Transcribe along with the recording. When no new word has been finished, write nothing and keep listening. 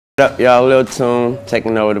What up, y'all? Lil Tune,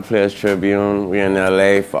 taking over the Players Tribune. We're in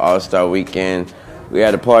LA for All-Star Weekend. We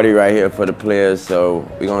had a party right here for the players, so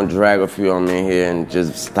we're gonna drag a few of them in here and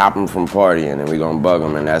just stop them from partying, and we're gonna bug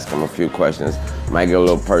them and ask them a few questions. Might get a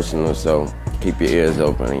little personal, so keep your ears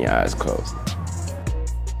open and your eyes closed.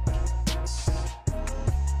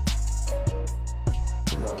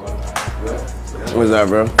 What's up,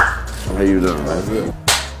 bro? How you doing, man? Good.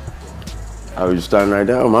 Oh, you starting right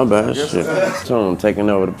there? Oh, my bad. Yes, shit. So I'm taking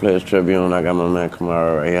over the Players Tribune. I got my man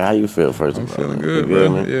Kamara right here. How you feel, first of all? I'm feeling good, bro.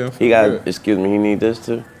 Man? Yeah, I'm he got, good. Excuse me, he need this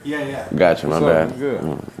too? Yeah. Got you, my bad.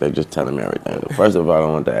 Good. They just telling me everything. First of all, I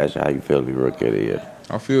want to ask you how you feel to be Rookie of the Year.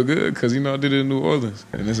 I feel good because, I did it in New Orleans.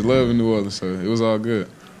 And it's love in New Orleans, so it was all good.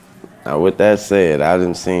 Now, with that said, I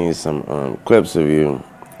done seen some clips of you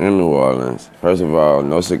in New Orleans. First of all,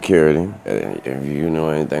 no security. If you know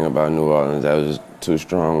anything about New Orleans, that was just two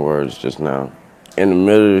strong words just now. In the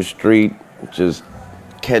middle of the street, just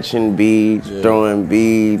catching beads, throwing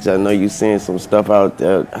beads. I know you seeing some stuff out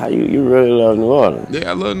there. How you really love New Orleans?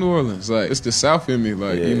 Yeah, I love New Orleans. Like, it's the South in me.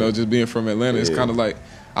 Like, just being from Atlanta, it's kind of like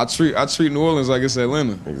I treat New Orleans like it's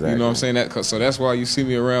Atlanta. Exactly. You know what I'm saying? So that's why you see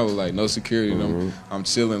me around with like no security. I'm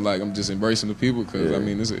chilling, like I'm just embracing the people because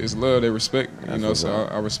it's love, they respect. So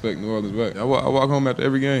I respect New Orleans back. I walk home after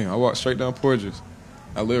every game. I walk straight down Porches.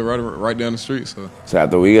 I live right down the street. So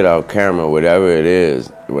after we get off camera, whatever it is,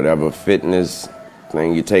 whatever fitness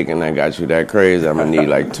thing you taking that got you that crazy, I'm gonna need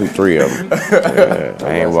like 2, 3 of them.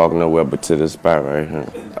 I ain't walking nowhere but to this spot right here.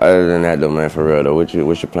 Other than that though, man, for real though, what's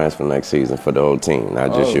your plans for next season for the whole team?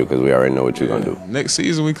 Not just you, because we already know what you're gonna do. Next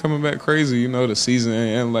season we coming back crazy. The season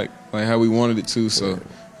ain't like how we wanted it to. So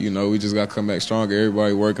we just got to come back stronger.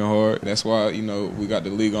 Everybody working hard. That's why, we got the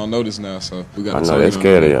league on notice now. So we got to I know they're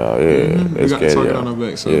scared of y'all. Yeah, we got the target on our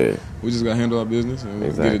back. So we just got to handle our business and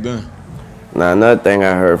get it done. Now, another thing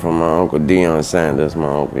I heard from my uncle Deion Sanders, my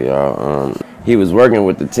uncle, y'all, he was working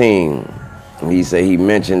with the team. He said he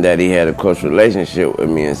mentioned that he had a close relationship with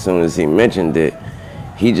me. As soon as he mentioned it,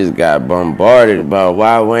 he just got bombarded about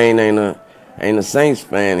why Wayne ain't a Saints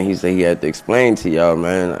fan. He said he had to explain to y'all,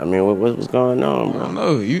 man. I mean, what's going on, bro? I don't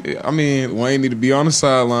know. Wayne need to be on the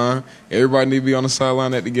sideline. Everybody need to be on the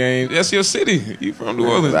sideline at the game. That's your city. You from New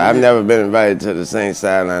Orleans. I've never been invited to the Saints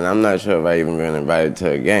sideline. I'm not sure if I even been invited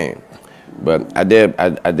to a game. But I did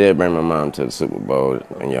bring my mom to the Super Bowl,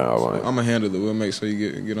 and y'all won. I'm going to handle it. We'll make sure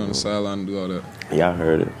you get on the sideline and do all that. Y'all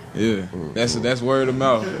heard it. Yeah. That's word of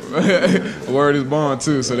mouth. Word is bond,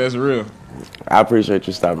 too, so that's real. I appreciate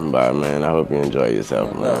you stopping by, man. I hope you enjoy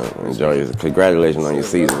yourself, man. Enjoy yourself. Congratulations on your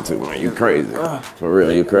season, too, man. You crazy. For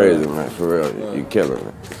real, you crazy, man. For real, you killing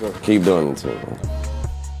it. Keep doing it, too, man.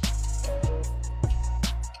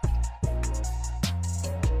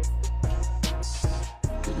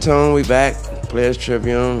 Tone, we back. Players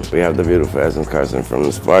Tribune. We have the beautiful Essence Carson from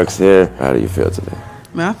the Sparks here. How do you feel today?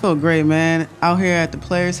 Man, I feel great, man. Out here at the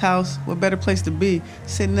Players' house, what better place to be?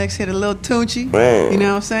 Sitting next to the little Tunchi. Man. You know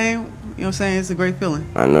what I'm saying? You know what I'm saying? It's a great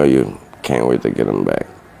feeling. I know you can't wait to get them back.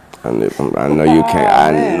 I know you can't.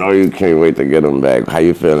 I know you can't wait to get them back. How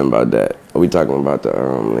you feeling about that? We talking about the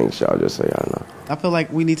link, y'all, just so y'all know. I feel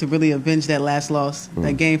like we need to really avenge that last loss,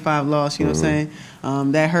 that Game 5 loss, you know what I'm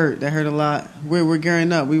saying? That hurt a lot. We're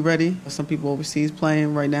gearing up. We ready. Some people overseas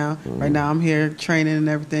playing right now. Right now I'm here training and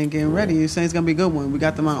everything, getting ready. You're saying it's going to be a good one. We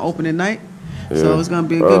got them on opening night, so it's going to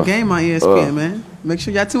be a good game on ESPN, man. Make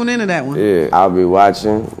sure y'all tune into that one. Yeah, I'll be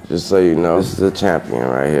watching, just so you know. This is a champion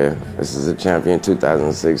right here. This is a champion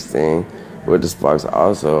 2016 with the Sparks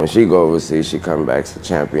also. When she go overseas, she come back as a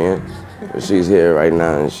champion. She's here right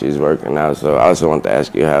now and she's working out. So I also want to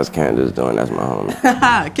ask you, how's Candace doing? That's my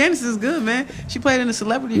homie. Candace is good, man. She played in the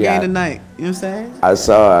celebrity game tonight. You know what I'm saying? I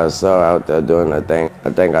saw her out there doing her thing.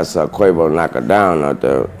 I think I saw Quavo knock her down out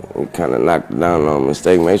there. He kind of knocked her down on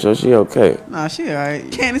mistake. Make sure she okay. Nah, she all right.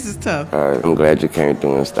 Candace is tough. All right. I'm glad you came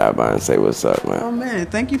through and stopped by and say what's up, man. Oh, man.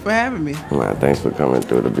 Thank you for having me. Man, thanks for coming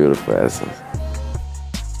through the beautiful Essence.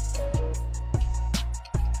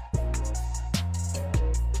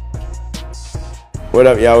 What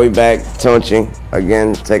up, y'all? We back. Tunchi,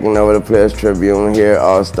 again, taking over the Players Tribune here,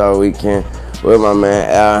 All-Star Weekend, with my man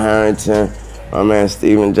Al Harrington, my man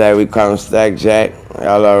Steven Jack. We call him Stack Jack.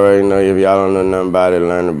 Y'all already know. If y'all don't know nothing about it,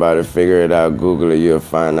 learn about it, figure it out, Google it, you'll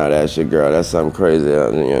find out that's your girl. That's something crazy. You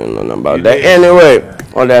don't know nothing about that. Anyway,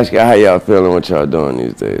 I want to ask y'all how y'all feeling, what y'all doing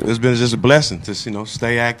these days. It's been just a blessing to,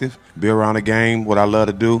 stay active, be around the game, what I love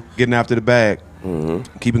to do, getting after the bag.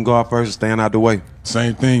 Keeping guard first and staying out the way.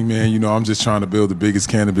 Same thing, man. I'm just trying to build the biggest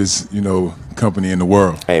cannabis, company in the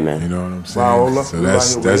world. Hey, man. You know what I'm saying? Viola. So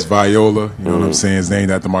that's Viola. You know what I'm saying? It's named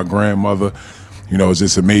after my grandmother. you know, it's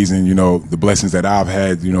just amazing, you know, the blessings that I've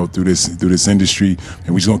had, you know, through this industry, and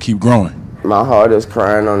we're just gonna keep growing. My heart is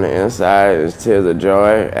crying on the inside. It's tears of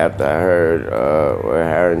joy after I heard what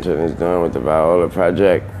Harrington is doing with the Viola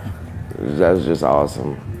Project. That's just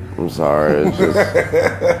awesome. I'm sorry. It's just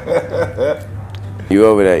you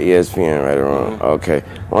over there, ESPN, right or wrong? Okay.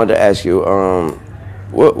 I wanted to ask you,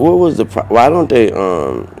 what was the why don't they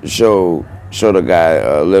show the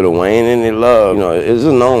guy Lil Wayne any love? You know, it's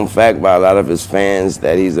a known fact by a lot of his fans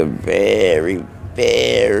that he's a very,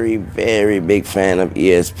 very, very big fan of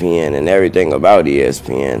ESPN and everything about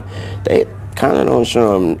ESPN. They kind of don't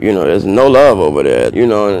show him, you know, there's no love over there. You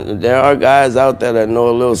know, there are guys out there that know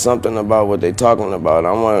a little something about what they're talking about.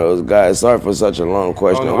 I'm one of those guys. Sorry for such a long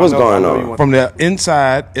question. What's going on? From the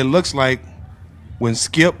inside, it looks like when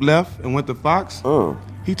Skip left and went to Fox,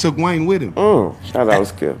 he took Wayne with him. Shout out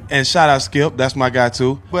Skip. And shout out Skip. That's my guy,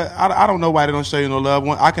 too. But I don't know why they don't show you no love.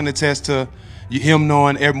 I can attest to him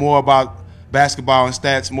knowing more about basketball and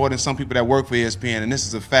stats more than some people that work for ESPN, and this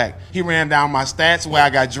is a fact. He ran down my stats, where I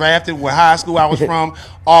got drafted, what high school I was from,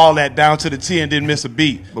 all that down to the T, and didn't miss a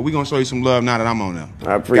beat. But we're going to show you some love now that I'm on them.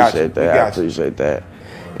 I appreciate that. I appreciate that.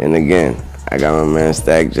 And again, I got my man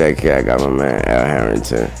Stack Jack here. I got my man Al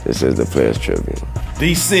Harrington. This is the Players Tribune.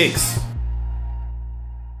 D6.